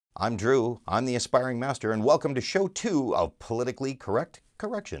I'm Drew, I'm the Aspiring Master, and welcome to Show 2 of Politically Correct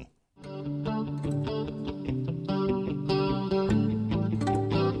Correction.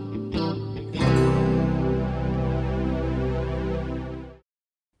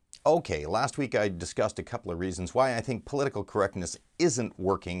 Okay, last week I discussed a couple of reasons why I think political correctness isn't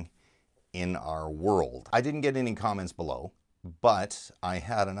working in our world. I didn't get any comments below, but I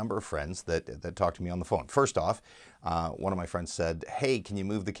had a number of friends that talked to me on the phone. First off, one of my friends said, "Hey, can you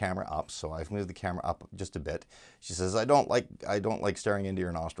move the camera up?" So I've moved the camera up just a bit. She says, "I don't like staring into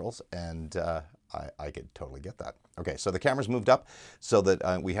your nostrils," and I could totally get that. Okay, so the camera's moved up so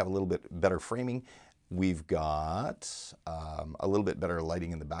that we have a little bit better framing. We've got a little bit better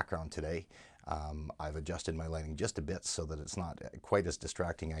lighting in the background today. I've adjusted my lighting just a bit so that it's not quite as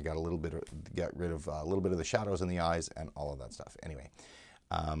distracting. I got rid of a little bit of the shadows in the eyes and all of that stuff. Anyway,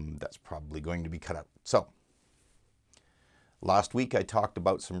 that's probably going to be cut out. So, last week I talked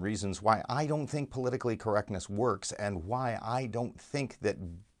about some reasons why I don't think politically correctness works and why I don't think that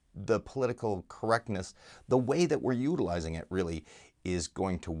the political correctness, the way that we're utilizing it really, is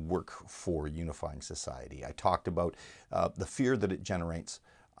going to work for unifying society. I talked about the fear that it generates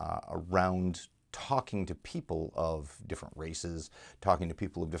around talking to people of different races, talking to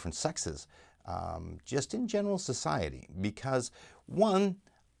people of different sexes, just in general society. Because one,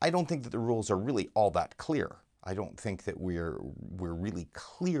 I don't think that the rules are really all that clear. I don't think that we're really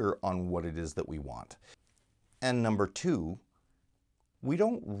clear on what it is that we want. And number two, we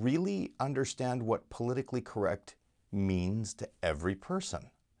don't really understand what politically correct means to every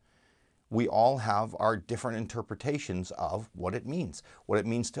person. We all have our different interpretations of what it means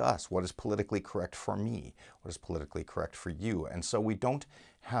to us, what is politically correct for me, what is politically correct for you. And so we don't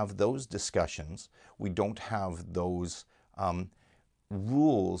have those discussions, we don't have those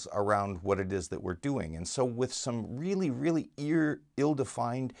rules around what it is that we're doing. And so with some really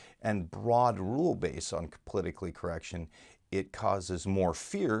ill-defined and broad rule base on politically correction, it causes more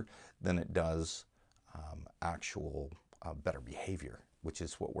fear than it does actual better behavior, which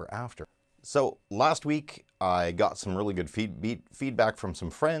is what we're after. So last week I got some really good feedback from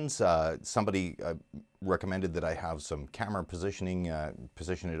some friends. Somebody recommended that I have some camera positioning,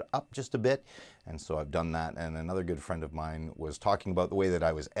 position it up just a bit, and so I've done that. And another good friend of mine was talking about the way that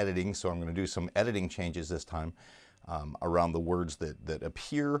I was editing, so I'm going to do some editing changes this time around the words that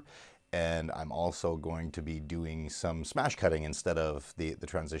appear. And I'm also going to be doing some smash cutting instead of the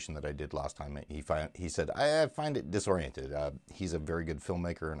transition that I did last time. He said, I find it disoriented. He's a very good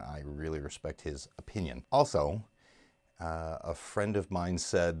filmmaker and I really respect his opinion. Also, a friend of mine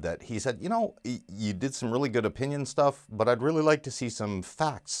said that he said, you know, you did some really good opinion stuff, but I'd really like to see some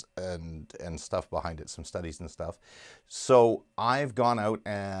facts and stuff behind it, some studies and stuff. So I've gone out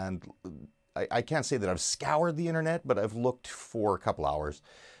and I can't say that I've scoured the internet, but I've looked for a couple hours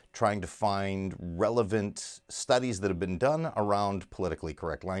trying to find relevant studies that have been done around politically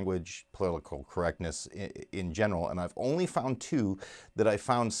correct language, political correctness in general, and I've only found two that I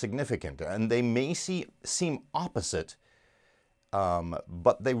found significant. And they may seem opposite,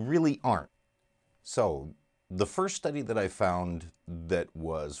 but they really aren't. So the first study that I found that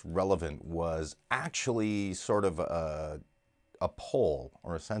was relevant was actually sort of a poll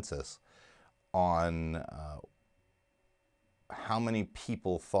or a census on how many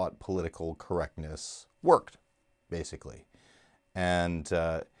people thought political correctness worked, basically. And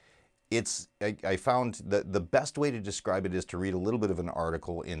I found that the best way to describe it is to read a little bit of an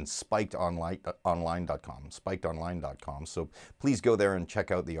article in spikedonline.com. So please go there and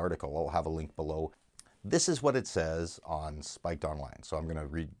check out the article. I'll have a link below. This is what it says on Spiked Online. So I'm going to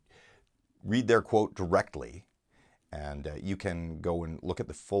read their quote directly. And you can go and look at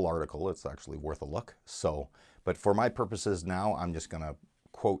the full article. It's actually worth a look. So, but for my purposes now, I'm just going to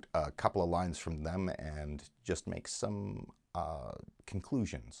quote a couple of lines from them and just make some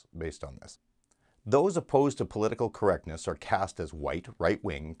conclusions based on this. Those opposed to political correctness are cast as white,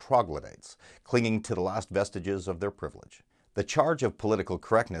 right-wing troglodytes, clinging to the last vestiges of their privilege. The charge of political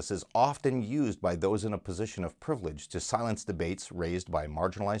correctness is often used by those in a position of privilege to silence debates raised by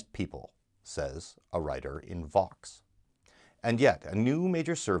marginalized people, says a writer in Vox. And yet, a new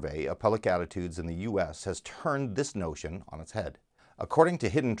major survey of public attitudes in the U.S. has turned this notion on its head. According to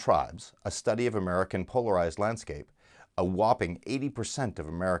Hidden Tribes, a study of American polarized landscape, a whopping 80% of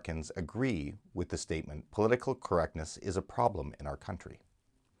Americans agree with the statement, political correctness is a problem in our country.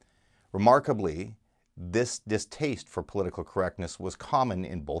 Remarkably, this distaste for political correctness was common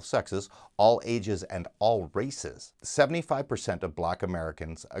in both sexes, all ages, and all races. 75% of Black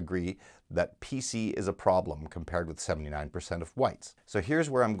Americans agree that PC is a problem compared with 79% of whites. So here's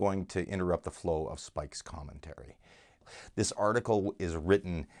where I'm going to interrupt the flow of Spike's commentary. This article is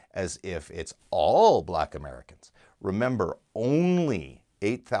written as if it's all Black Americans. Remember, only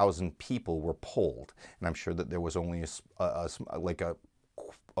 8,000 people were polled, and I'm sure that there was only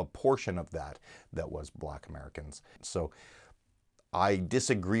a portion of that was Black Americans. So I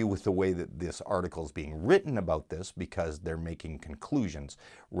disagree with the way that this article is being written about this, because they're making conclusions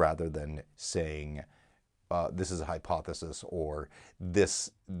rather than saying this is a hypothesis or this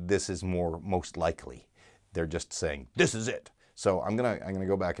is most likely. They're just saying this is it. So I'm gonna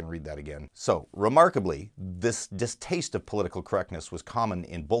go back and read that again. So remarkably, this distaste of political correctness was common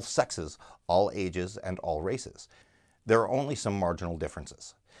in both sexes, all ages, and all races. There are only some marginal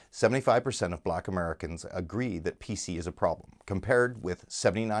differences. 75% of Black Americans agree that PC is a problem, compared with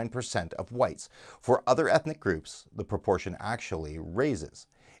 79% of whites. For other ethnic groups, the proportion actually raises.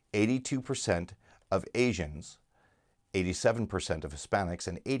 82% of Asians, 87% of Hispanics,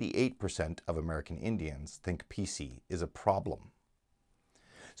 and 88% of American Indians think PC is a problem.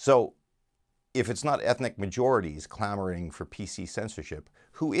 So, if it's not ethnic majorities clamoring for PC censorship,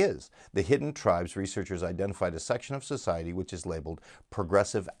 who is? The Hidden Tribes researchers identified a section of society which is labeled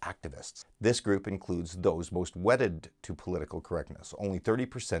progressive activists. This group includes those most wedded to political correctness. Only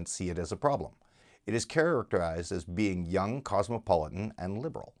 30% see it as a problem. It is characterized as being young, cosmopolitan, and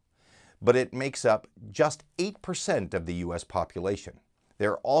liberal. But it makes up just 8% of the US population.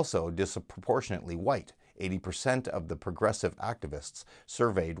 They're also disproportionately white. 80% of the progressive activists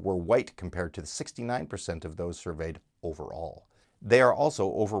surveyed were white compared to the 69% of those surveyed overall. They are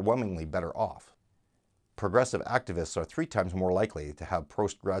also overwhelmingly better off. Progressive activists are 3 times more likely to have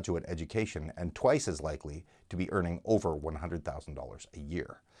postgraduate education and twice as likely to be earning over $100,000 a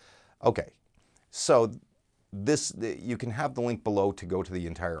year. Okay, so you can have the link below to go to the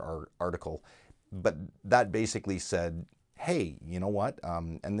entire article, but that basically said, hey, you know what?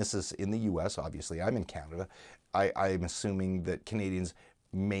 And this is in the US, obviously. I'm in Canada. I'm assuming that Canadians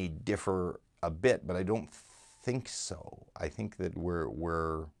may differ a bit, but I don't think so. I think that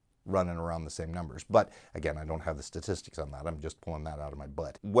we're running around the same numbers. But again, I don't have the statistics on that. I'm just pulling that out of my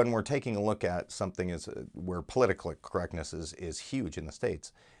butt. When we're taking a look at something where political correctness is huge in the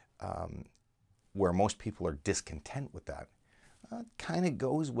States, where most people are discontent with that, kind of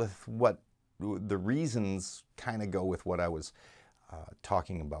goes with what the reasons kind of go with what I was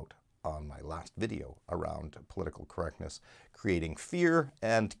talking about on my last video around political correctness, creating fear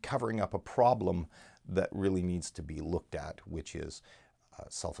and covering up a problem that really needs to be looked at, which is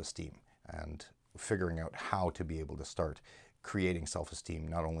self-esteem, and figuring out how to be able to start creating self-esteem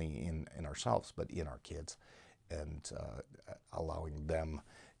not only in ourselves but in our kids, and allowing them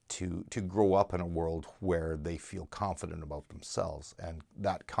to grow up in a world where they feel confident about themselves, and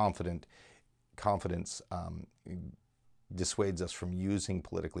that confidence dissuades us from using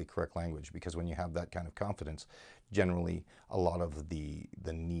politically correct language, because when you have that kind of confidence, generally a lot of the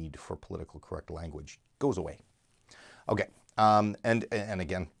need for political correct language goes away. Okay, and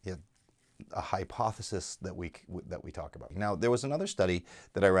again, a hypothesis that we talk about. Now, there was another study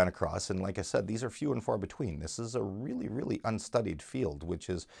that I ran across, and like I said, these are few and far between. This is a really, really unstudied field, which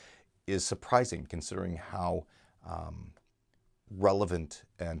is surprising considering how relevant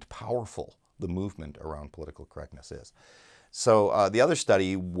and powerful the movement around political correctness is. So the other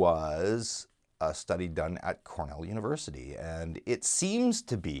study was a study done at Cornell University, and it seems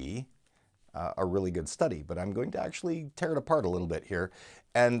to be a really good study, but I'm going to actually tear it apart a little bit here,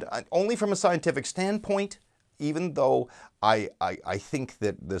 and only from a scientific standpoint, even though I think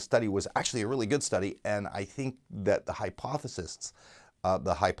that the study was actually a really good study, and I think that the hypothesis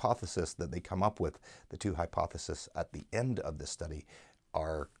that they come up with, the 2 hypotheses at the end of this study,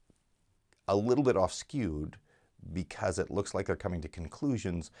 are a little bit off-skewed, because it looks like they're coming to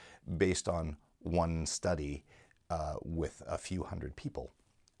conclusions based on one study with a few hundred people,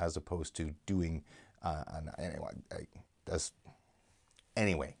 as opposed to doing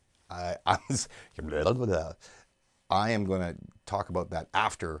anyway. I am going to talk about that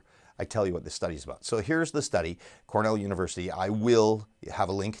after I tell you what this study is about. So here's the study, Cornell University. I will have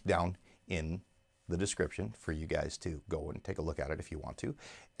a link down in the description for you guys to go and take a look at it if you want to.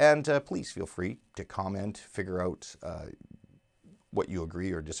 And please feel free to comment, figure out what you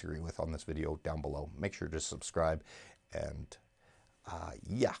agree or disagree with on this video down below. Make sure to subscribe, and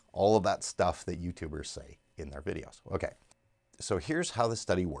yeah, all of that stuff that YouTubers say in their videos. Okay, so here's how the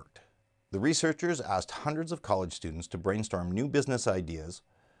study worked. The researchers asked hundreds of college students to brainstorm new business ideas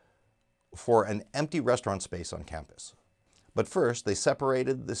for an empty restaurant space on campus. But first, they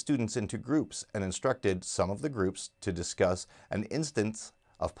separated the students into groups and instructed some of the groups to discuss an instance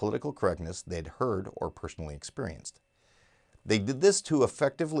of political correctness they'd heard or personally experienced. They did this to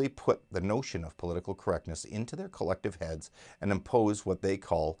effectively put the notion of political correctness into their collective heads and impose what they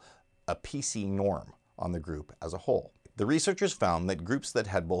call a PC norm on the group as a whole. The researchers found that groups that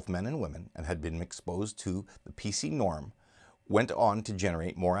had both men and women and had been exposed to the PC norm went on to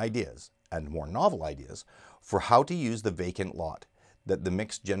generate more ideas, and more novel ideas, for how to use the vacant lot that the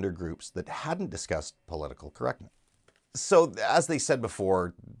mixed gender groups that hadn't discussed political correctness. So as they said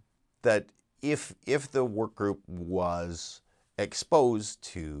before, that if the work group was exposed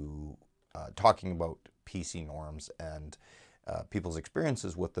to talking about PC norms and people's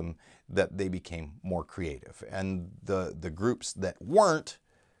experiences with them, that they became more creative. And the groups that weren't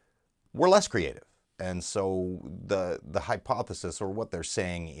were less creative. And so the hypothesis, or what they're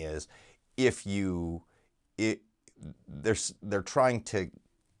saying, is they're trying to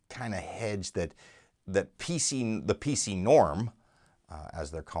kind of hedge that the PC norm,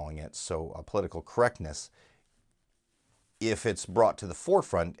 as they're calling it, so political correctness, if it's brought to the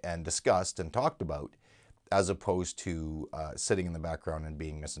forefront and discussed and talked about, as opposed to sitting in the background and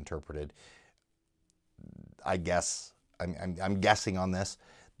being misinterpreted, I guess I'm guessing on this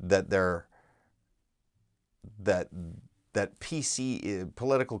that PC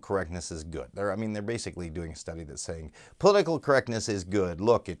political correctness is good. They're basically doing a study that's saying political correctness is good.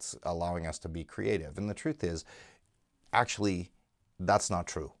 Look, it's allowing us to be creative. And the truth is, actually, that's not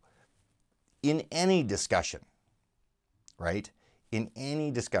true. In any discussion, right? In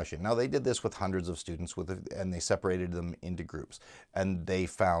any discussion. Now, they did this with hundreds of students, and they separated them into groups. And they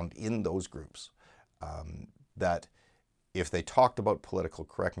found in those groups that if they talked about political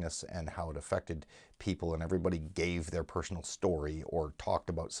correctness and how it affected people, and everybody gave their personal story or talked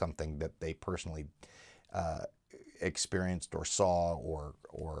about something that they personally experienced or saw or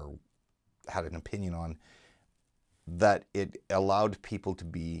had an opinion on, that it allowed people to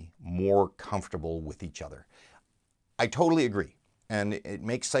be more comfortable with each other. I totally agree. And it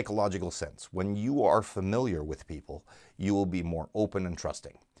makes psychological sense. When you are familiar with people, you will be more open and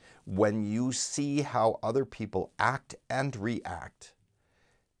trusting. When you see how other people act and react,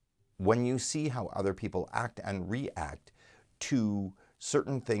 to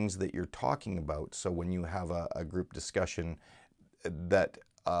certain things that you're talking about, so when you have a group discussion that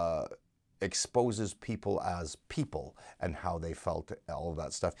exposes people as people and how they felt, all of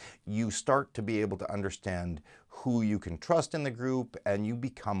that stuff, you start to be able to understand who you can trust in the group, and you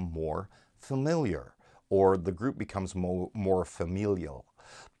become more familiar, or the group becomes more familial.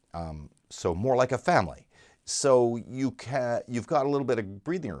 So more like a family. So you've got a little bit of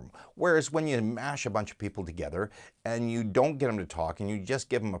breathing room. Whereas when you mash a bunch of people together and you don't get them to talk and you just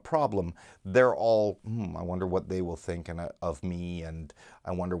give them a problem, they're all, I wonder what they will think of me, and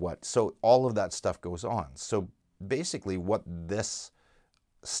I wonder what. So all of that stuff goes on. So basically what this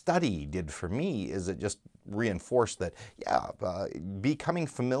study did for me is it just reinforced that, becoming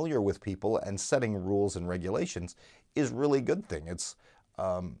familiar with people and setting rules and regulations is really a good thing. It's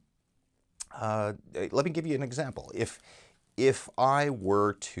let me give you an example. If I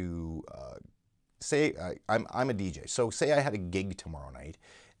were to say I'm a DJ, so say I had a gig tomorrow night,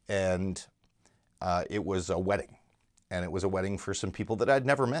 and it was a wedding, and it was a wedding for some people that I'd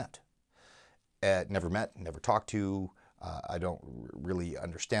never met, never talked to. I don't really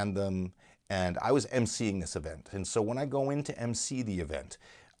understand them, and I was emceeing this event. And so when I go in to MC the event,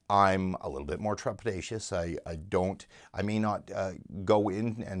 I'm a little bit more trepidatious. I may not go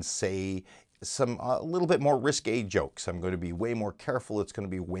in and say a little bit more risque jokes. I'm going to be way more careful. It's going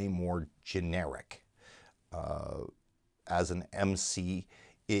to be way more generic. As an MC,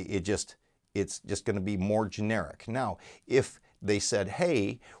 it's just going to be more generic. Now, if they said,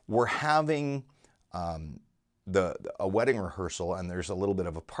 hey, we're having a wedding rehearsal and there's a little bit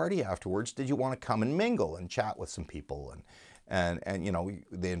of a party afterwards, did you want to come and mingle and chat with some people? And you know,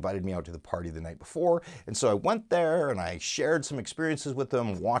 they invited me out to the party the night before, and so I went there and I shared some experiences with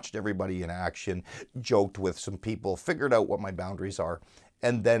them, watched everybody in action, joked with some people, figured out what my boundaries are,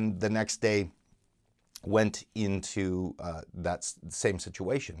 and then the next day went into that same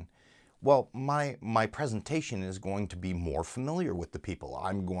situation. Well, my presentation is going to be more familiar with the people.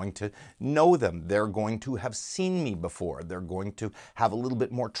 I'm going to know them. They're going to have seen me before. They're going to have a little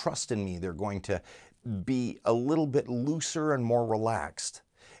bit more trust in me. They're going to be a little bit looser and more relaxed.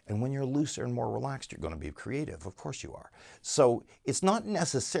 And when you're looser and more relaxed, you're going to be creative. Of course you are. So it's not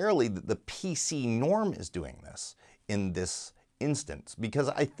necessarily that the PC norm is doing this in this instance, because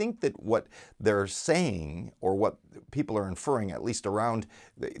I think that what they're saying, or what people are inferring, at least around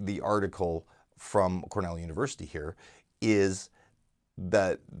the article from Cornell University here, is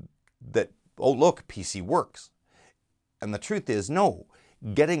that oh look, PC works. And the truth is, no,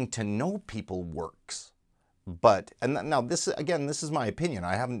 getting to know people works But, and now this, again, this is my opinion.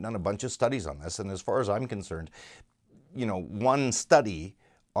 I haven't done a bunch of studies on this. And as far as I'm concerned, you know, one study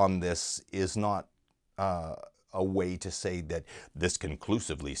on this is not a way to say that this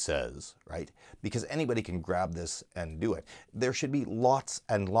conclusively says, right? Because anybody can grab this and do it. There should be lots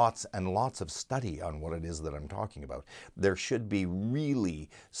and lots and lots of study on what it is that I'm talking about. There should be really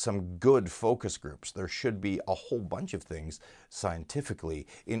some good focus groups. There should be a whole bunch of things scientifically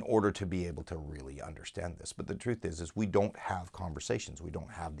in order to be able to really understand this. But the truth is we don't have conversations. We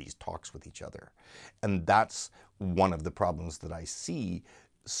don't have these talks with each other. And that's one of the problems that I see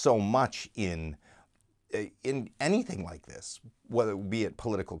so much in anything like this, whether be it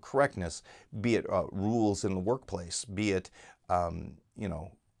political correctness, be it rules in the workplace, be it you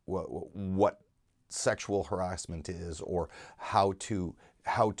know, what sexual harassment is, or how to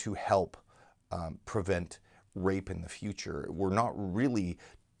help prevent rape in the future. We're not really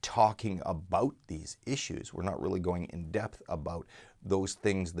talking about these issues. We're not really going in depth about those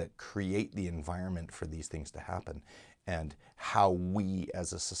things that create the environment for these things to happen, and how we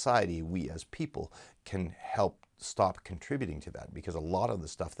as a society, we as people, can help stop contributing to that, because a lot of the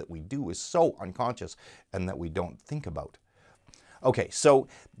stuff that we do is so unconscious and that we don't think about. Okay, so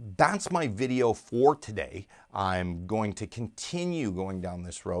that's my video for today. I'm going to continue going down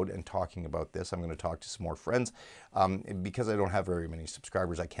this road and talking about this. I'm going to talk to some more friends. Because I don't have very many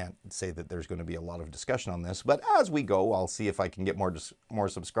subscribers, I can't say that there's going to be a lot of discussion on this. But as we go, I'll see if I can get more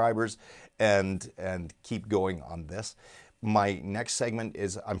subscribers and keep going on this. My next segment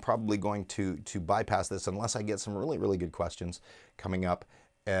is I'm probably going to bypass this unless I get some really, really good questions coming up.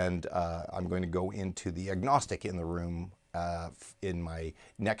 And I'm going to go into the agnostic in the room in my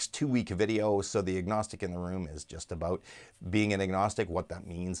next 2-week video. So the agnostic in the room is just about being an agnostic, what that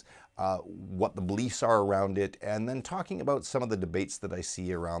means, what the beliefs are around it, and then talking about some of the debates that I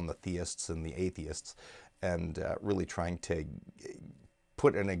see around the theists and the atheists, and really trying to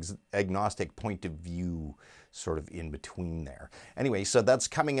put an agnostic point of view sort of in between there. Anyway, so that's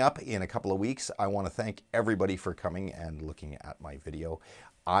coming up in a couple of weeks. I want to thank everybody for coming and looking at my video.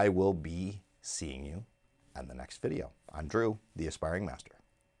 I will be seeing you in the next video. I'm Drew, the Aspiring Master.